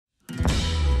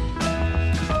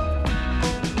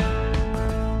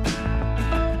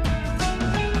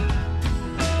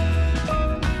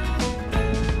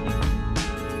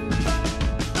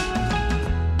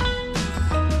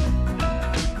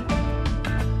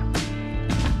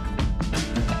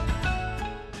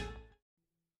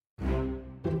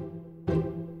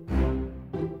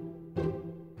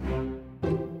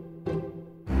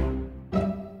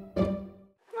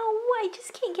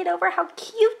over how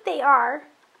cute they are.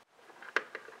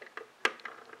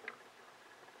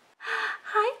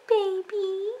 Hi,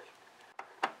 baby.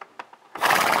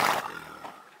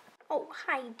 Oh,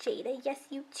 hi, Jada. Yes,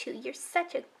 you too. You're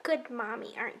such a good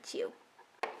mommy, aren't you?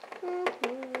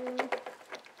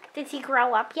 Did he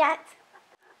grow up yet?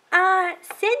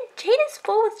 Sid, Jada's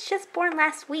foal was just born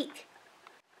last week.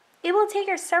 It will take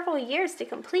her several years to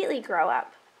completely grow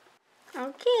up.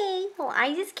 Okay, well,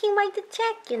 I just came by to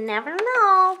check. You never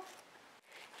know.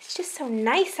 It's just so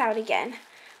nice out again.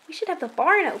 We should have the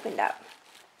barn opened up.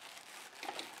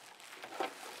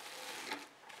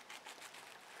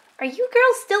 Are you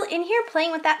girls still in here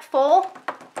playing with that foal?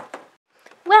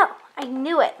 Well, I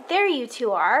knew it. There you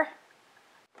two are.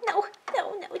 No,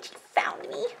 she found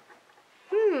me.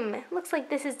 Looks like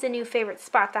this is the new favorite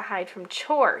spot to hide from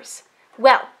chores.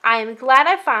 Well, I am glad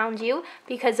I found you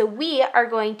because we are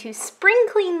going to spring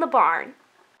clean the barn.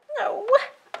 No.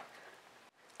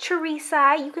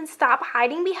 Teresa, you can stop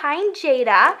hiding behind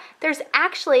Jada. There's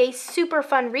actually a super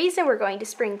fun reason we're going to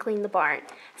spring clean the barn.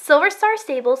 Silver Star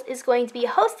Stables is going to be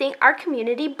hosting our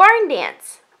community barn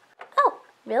dance. Oh,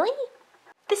 really?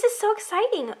 This is so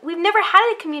exciting. We've never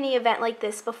had a community event like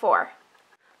this before.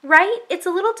 Right? It's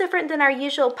a little different than our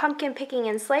usual pumpkin picking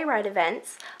and sleigh ride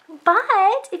events.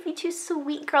 But if you two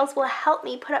sweet girls will help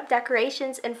me put up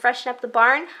decorations and freshen up the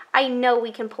barn, I know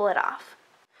we can pull it off.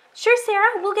 Sure,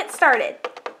 Sarah, we'll get started.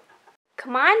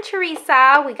 Come on,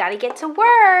 Teresa, we gotta get to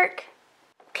work.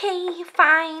 Okay,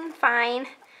 fine.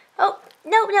 Oh,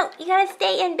 no, you gotta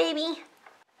stay in, baby.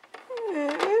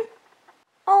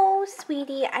 Oh,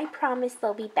 sweetie, I promise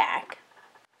they'll be back.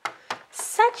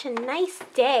 Such a nice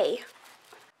day.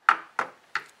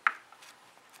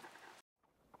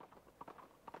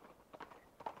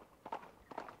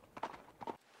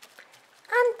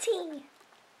 Auntie.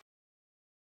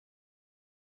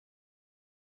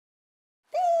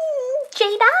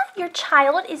 Jada, your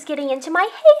child is getting into my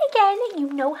hay again.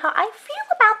 You know how I feel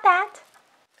about that.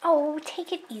 Oh,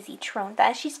 take it easy,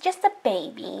 Tronda. She's just a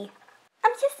baby.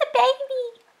 I'm just a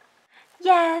baby.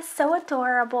 Yes, so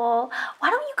adorable. Why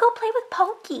don't you go play with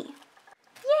Pokey?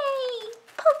 Yay,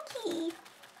 Pokey.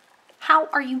 How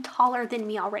are you taller than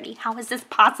me already? How is this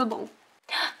possible?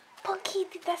 Pokey,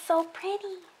 that's so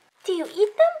pretty. Do you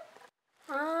eat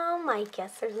them? I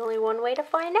guess there's only one way to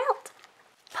find out.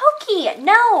 Pokey,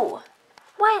 no!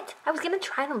 What? I was gonna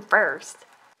try them first.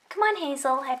 Come on,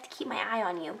 Hazel. I have to keep my eye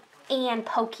on you. And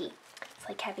Pokey. It's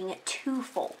like having two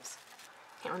foals.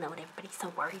 I don't know what everybody's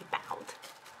so worried about.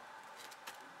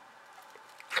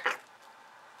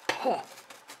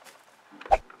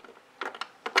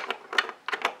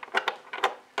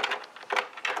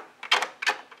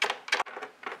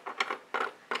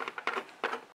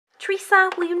 Teresa,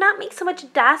 will you not make so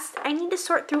much dust? I need to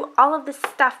sort through all of the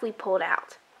stuff we pulled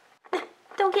out.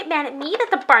 Don't get mad at me that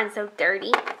the barn's so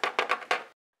dirty.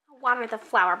 I'll water the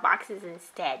flower boxes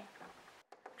instead.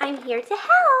 I'm here to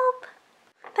help.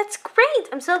 That's great.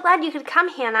 I'm so glad you could come,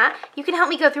 Hannah. You can help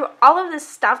me go through all of this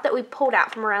stuff that we pulled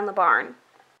out from around the barn.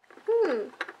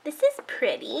 This is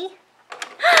pretty.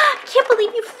 Can't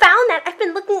believe you found that. I've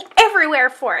been looking everywhere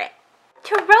for it.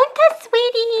 Toronto,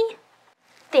 sweetie.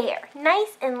 There,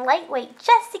 nice and lightweight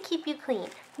just to keep you clean.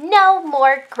 No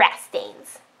more grass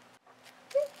stains.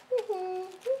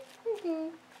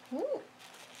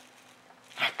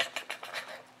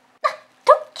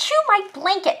 Don't chew my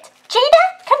blanket. Jada,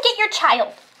 come get your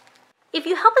child. If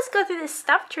you help us go through this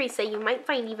stuff, Teresa, you might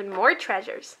find even more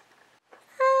treasures.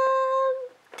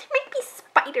 There might be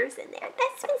spiders in there.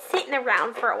 That's been sitting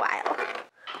around for a while.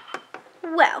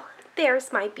 Well,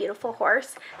 there's my beautiful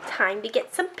horse. Time to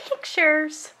get some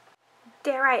pictures.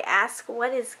 Dare I ask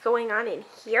what is going on in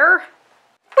here?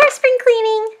 We're spring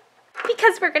cleaning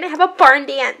because we're going to have a barn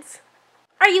dance.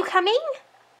 Are you coming?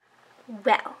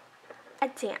 Well, a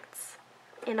dance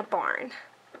in a barn.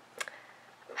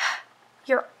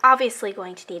 You're obviously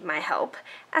going to need my help.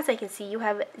 As I can see, you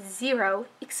have zero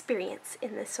experience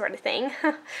in this sort of thing.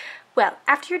 Well,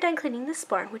 after you're done cleaning this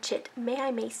barn, which it, may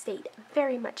I state,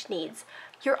 very much needs,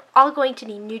 you're all going to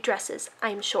need new dresses,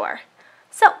 I'm sure.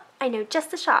 So, I know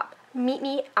just the shop. Meet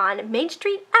me on Main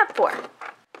Street at 4.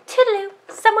 Toodaloo!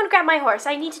 Someone grab my horse.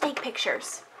 I need to take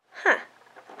pictures.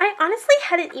 I honestly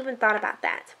hadn't even thought about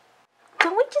that.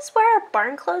 Don't we just wear our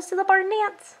barn clothes to the barn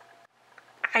dance?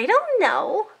 I don't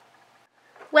know.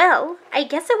 Well, I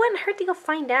guess it wouldn't hurt to go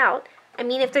find out. I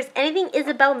mean, if there's anything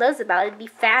Isabel knows about, it'd be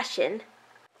fashion.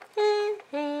 So,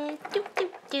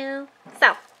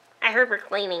 I heard we're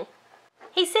cleaning.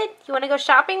 Hey Sid, you want to go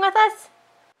shopping with us?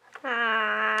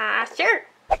 Sure.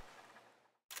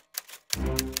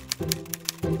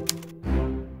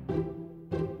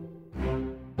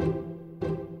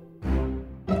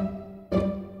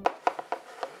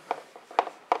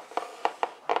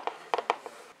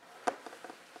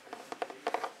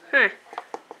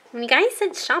 When you guys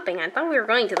said shopping, I thought we were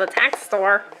going to the tax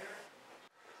store.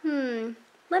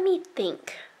 Let me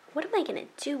think. What am I gonna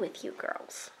do with you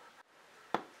girls?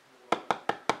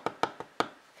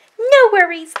 No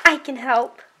worries, I can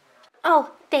help.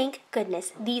 Oh, thank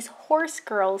goodness. These horse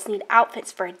girls need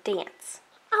outfits for a dance.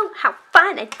 Oh, how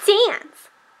fun, a dance!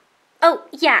 Oh,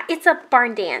 yeah, it's a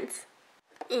barn dance.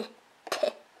 I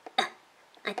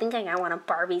think I got one of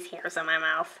Barbie's hairs in my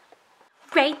mouth.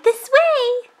 Right this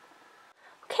way!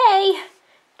 Okay,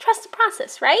 trust the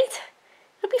process, right?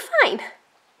 It'll be fine.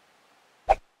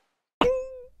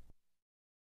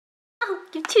 Oh,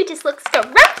 you two just look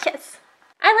scrumptious.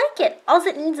 I like it. All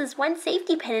it needs is one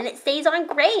safety pin and it stays on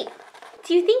great.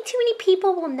 Do you think too many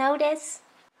people will notice?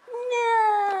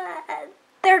 Nah,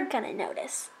 they're gonna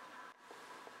notice.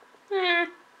 I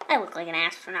look like an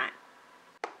astronaut.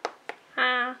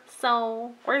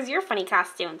 So where's your funny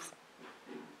costumes?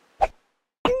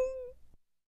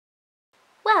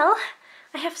 Well,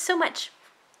 I have so much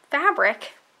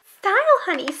fabric. Style,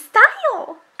 honey,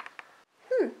 style!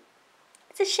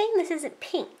 It's a shame this isn't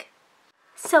pink.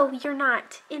 So you're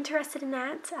not interested in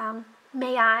that?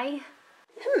 May I?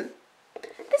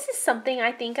 This is something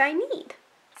I think I need.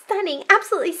 Stunning,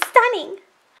 absolutely stunning!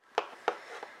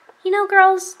 You know,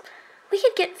 girls, we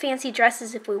could get fancy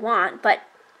dresses if we want, but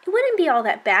it wouldn't be all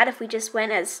that bad if we just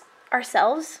went as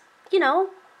ourselves. You know,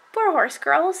 we're horse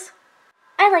girls.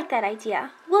 I like that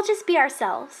idea. We'll just be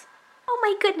ourselves. Oh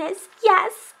my goodness,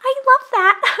 yes, I love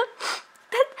that.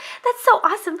 That's so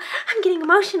awesome. I'm getting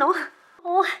emotional.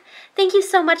 Oh, thank you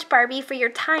so much, Barbie, for your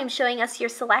time showing us your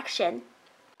selection.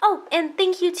 Oh, and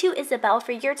thank you too, Isabel,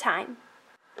 for your time.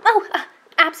 Oh,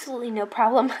 absolutely no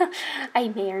problem. I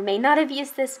may or may not have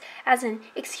used this as an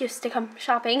excuse to come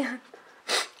shopping.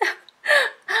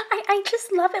 I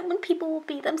just love it when people will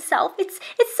be themselves. It's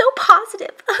so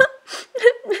positive.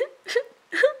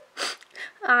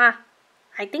 I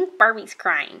think Barbie's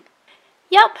crying.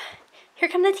 Yep, here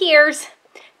come the tears.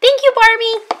 Thank you,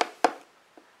 Barbie.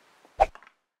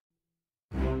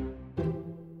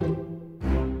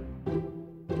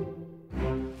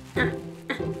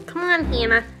 Come on,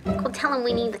 Hannah. Go tell him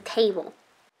we need the table.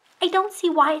 I don't see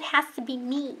why it has to be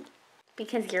me.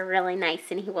 Because you're really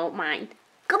nice and he won't mind.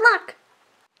 Good luck.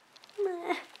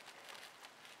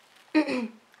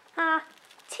 Tim,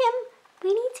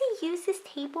 we need to use this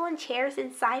table and chairs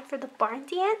inside for the barn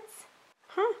dance?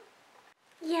 Huh?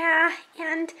 Yeah,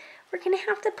 and we're gonna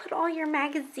have to put all your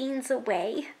magazines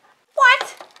away.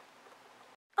 What?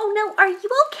 Oh no, are you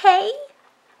okay?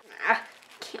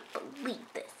 Can't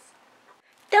believe this.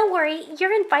 Don't worry,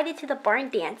 you're invited to the barn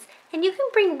dance, and you can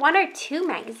bring 1 or 2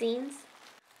 magazines.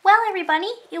 Well,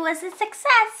 everybody, it was a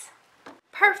success.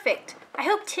 Perfect. I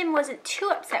hope Tim wasn't too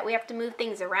upset we have to move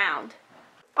things around.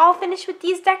 All finished with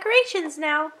these decorations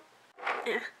now.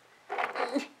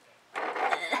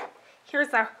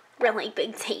 Here's a really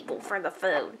big table for the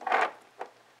food.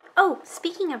 Oh,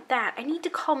 speaking of that, I need to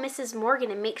call Mrs.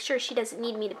 Morgan and make sure she doesn't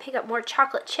need me to pick up more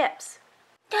chocolate chips.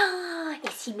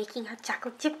 Is she making her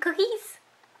chocolate chip cookies?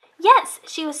 Yes,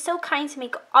 she was so kind to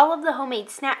make all of the homemade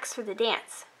snacks for the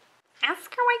dance.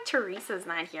 Ask her why Teresa's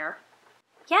not here.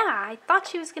 Yeah, I thought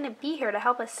she was going to be here to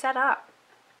help us set up.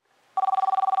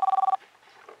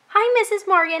 Hi, Mrs.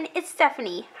 Morgan. It's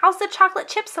Stephanie. How's the chocolate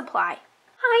chip supply?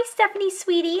 Hi, Stephanie,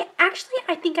 sweetie. Actually,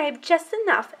 I think I have just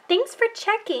enough. Thanks for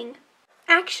checking.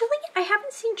 Actually, I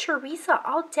haven't seen Teresa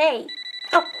all day.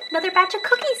 Oh, another batch of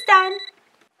cookies done.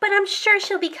 But I'm sure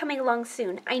she'll be coming along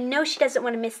soon. I know she doesn't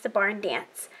want to miss the barn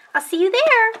dance. I'll see you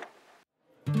there.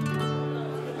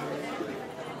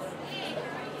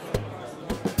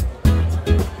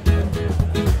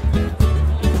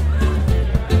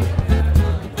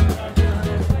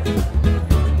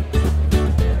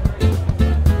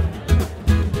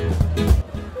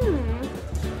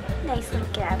 Nice little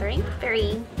gathering.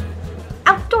 Very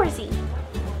outdoorsy.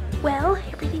 Well,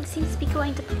 everything seems to be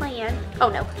going to plan. Oh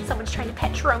no, someone's trying to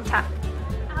pet Sharonta.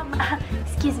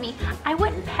 Excuse me, I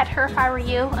wouldn't pet her if I were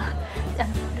you.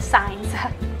 The signs,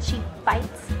 she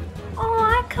bites.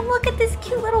 Aw, come look at this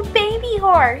cute little baby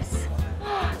horse.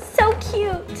 So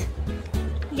cute.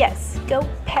 Yes, go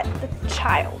pet the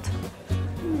child.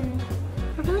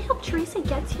 I really hope Teresa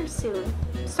gets here soon.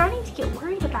 I'm starting to get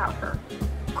worried about her.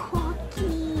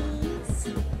 Cookies.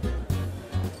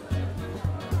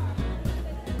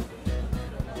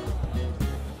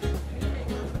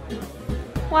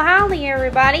 Well, howdy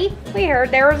everybody. We heard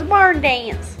there was a barn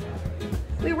dance.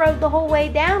 We rode the whole way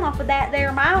down off of that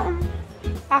there mountain.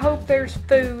 I hope there's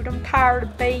food. I'm tired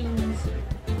of beans.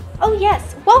 Oh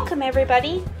yes, welcome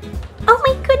everybody. Oh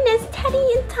my goodness, Teddy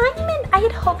and Timon. I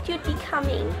had hoped you'd be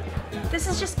coming. This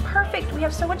is just perfect. We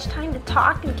have so much time to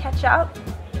talk and catch up.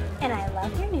 And I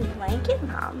love your new blanket,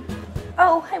 Mom.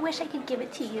 Oh, I wish I could give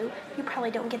it to you. You probably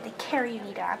don't get the care you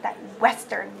need at that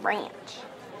Western ranch.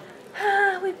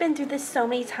 We've been through this so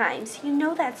many times. You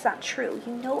know that's not true.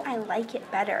 You know I like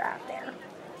it better out there.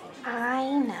 I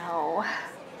know.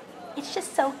 It's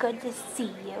just so good to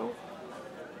see you.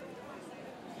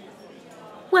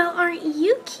 Well, aren't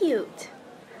you cute?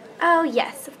 Oh,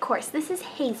 yes, of course. This is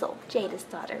Hazel, Jada's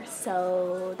daughter,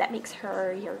 so that makes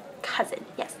her your cousin.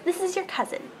 Yes, this is your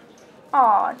cousin.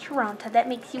 Aw, Toronto, that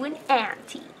makes you an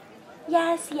auntie.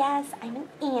 Yes, I'm an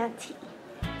auntie.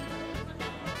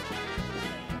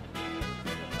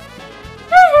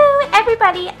 Woohoo!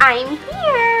 Everybody, I'm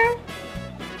here!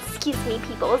 Excuse me,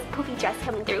 people. Is Poofy Dress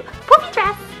coming through? Poofy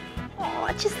Dress!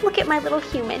 Aw, just look at my little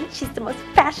human. She's the most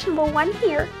fashionable one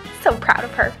here. So proud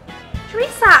of her.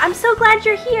 Teresa, I'm so glad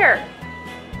you're here.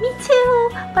 Me too,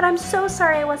 but I'm so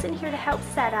sorry I wasn't here to help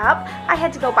set up. I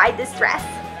had to go buy this dress.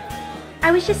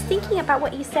 I was just thinking about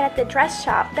what you said at the dress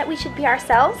shop, that we should be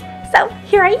ourselves, so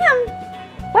here I am.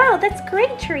 Wow, that's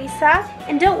great, Teresa.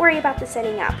 And don't worry about the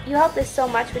setting up. You helped us so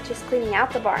much with just cleaning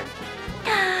out the barn.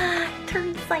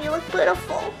 Teresa, you look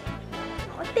beautiful.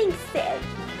 Oh, thanks, Sid.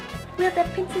 Will the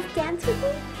princess dance with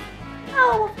me?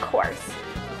 Oh, of course.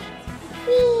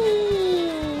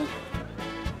 Whee!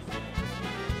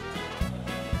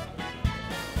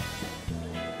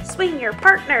 Swing your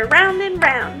partner round and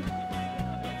round.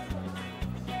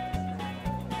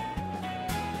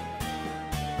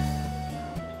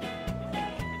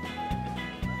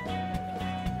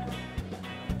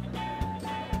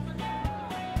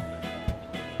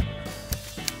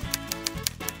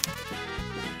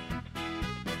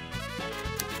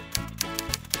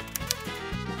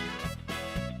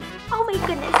 Oh my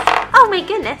goodness. Oh my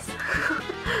goodness.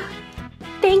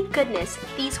 Thank goodness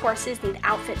these horses need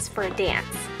outfits for a dance.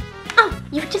 Oh,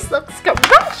 you just look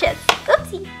scrumptious.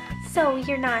 Oopsie. So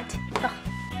you're not... Ugh.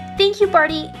 Thank you,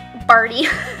 Barty.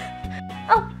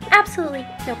 Oh, absolutely.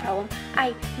 No problem.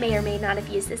 I may or may not have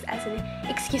used this as an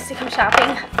excuse to come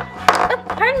shopping. Oh,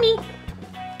 pardon me.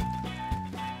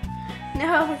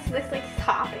 No, it's like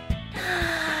stop it.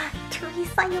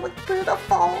 Teresa, you look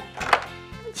beautiful.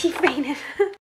 She fainted.